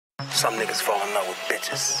Some niggas fall in love with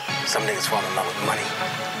bitches. Some niggas fall in love with money.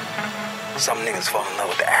 Some niggas fall in love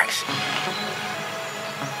with the action.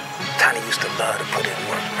 Tiny used to love to put in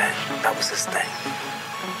work, man. That was his thing.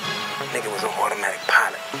 Nigga was an automatic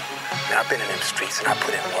pilot. Now I've been in them streets and I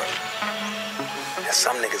put in work. And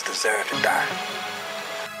some niggas deserve to die.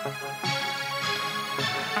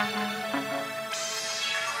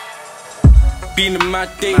 Been in my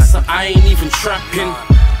days, so I ain't even trapping.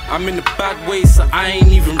 I'm in the bad way, so I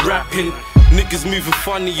ain't even rapping. Niggas moving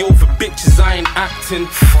funny over bitches, I ain't acting.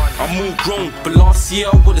 I'm all grown, but last year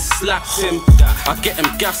I would've slapped him. I get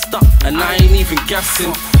him gassed up, and I ain't even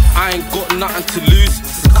gassing. I ain't got nothing to lose,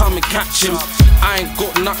 so come and catch him. I ain't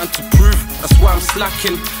got nothing to prove, that's why I'm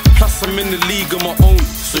slacking. Plus I'm in the league on my own,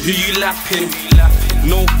 so who you lapping?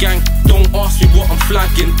 No gang, don't ask me what I'm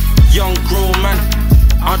flagging. Young grown man,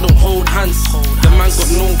 I don't hold hands, the man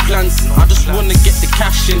got no plans. I just wanna get the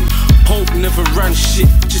cash in. Hope never ran shit,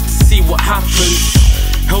 just to see what happens.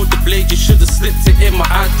 Held the blade, you should've slipped it in my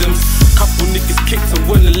Adams. Couple niggas kicked and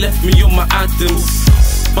went and left me on my Adams.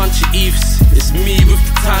 Bunch of Eves, it's me with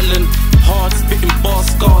the talent. Hard spitting bar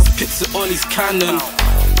scars, pits it on his cannon.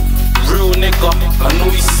 Real nigga, I know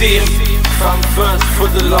you see him. Fam first for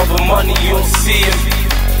the love of money, you don't see him.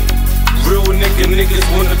 Real nigga, niggas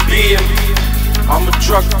wanna be him. I'm a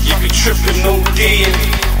drug, you be trippin', no D'ing.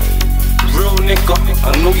 Real nigga,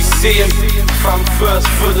 I know you see him. Fam first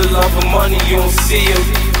for the love of money, you don't see him.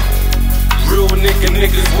 Real nigga,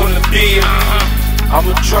 niggas wanna be him. I'm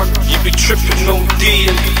a drug, you be trippin', no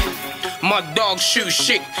D'ing. My dog shoot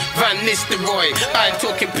shit, Van Nistelrooy. I ain't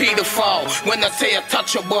talking pedophile when I say I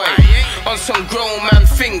touch a boy. On some grown man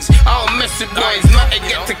things, I don't mess with boys. Not to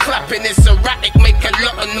get to clapping, it's erratic, make a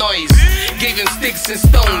lot of noise. Gave him sticks and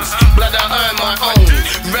stones, blood I earn my own.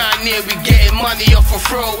 Round here we getting money off a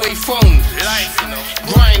throwaway phone.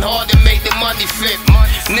 Grind hard and make the money flip.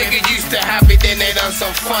 Nigga used to have it, then they done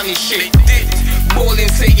some funny shit.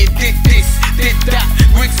 Ballin' say you did this, did that.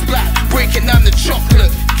 Wig splat, breaking down the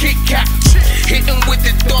chocolate. Kit Kat, hit him with the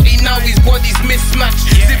dotty, now his body's mismatched.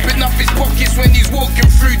 Zipping up his pockets when he's walking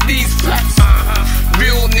through these flats.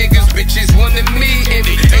 Real niggas, bitches wanna meet him.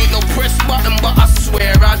 Ain't no press button, but I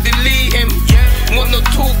swear I'll delete him. Wanna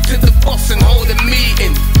talk to the boss and hold a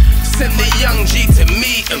meeting. Send the young G to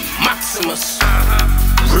meet him, Maximus.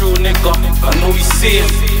 Real nigga, I know you see him.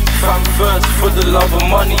 Fam first for the love of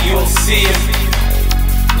money, you don't see him.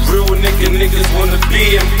 Real nigga, niggas wanna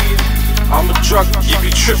be him. I'm a drug, you be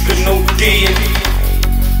trippin', no D'ing.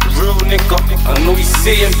 Real nigga, I know you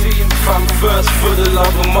see him. Fam first for the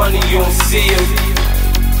love of money, you don't see him.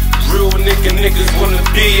 Real nigga, niggas wanna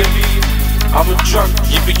be him. I'm a drug,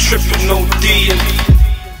 you be trippin', no D'ing.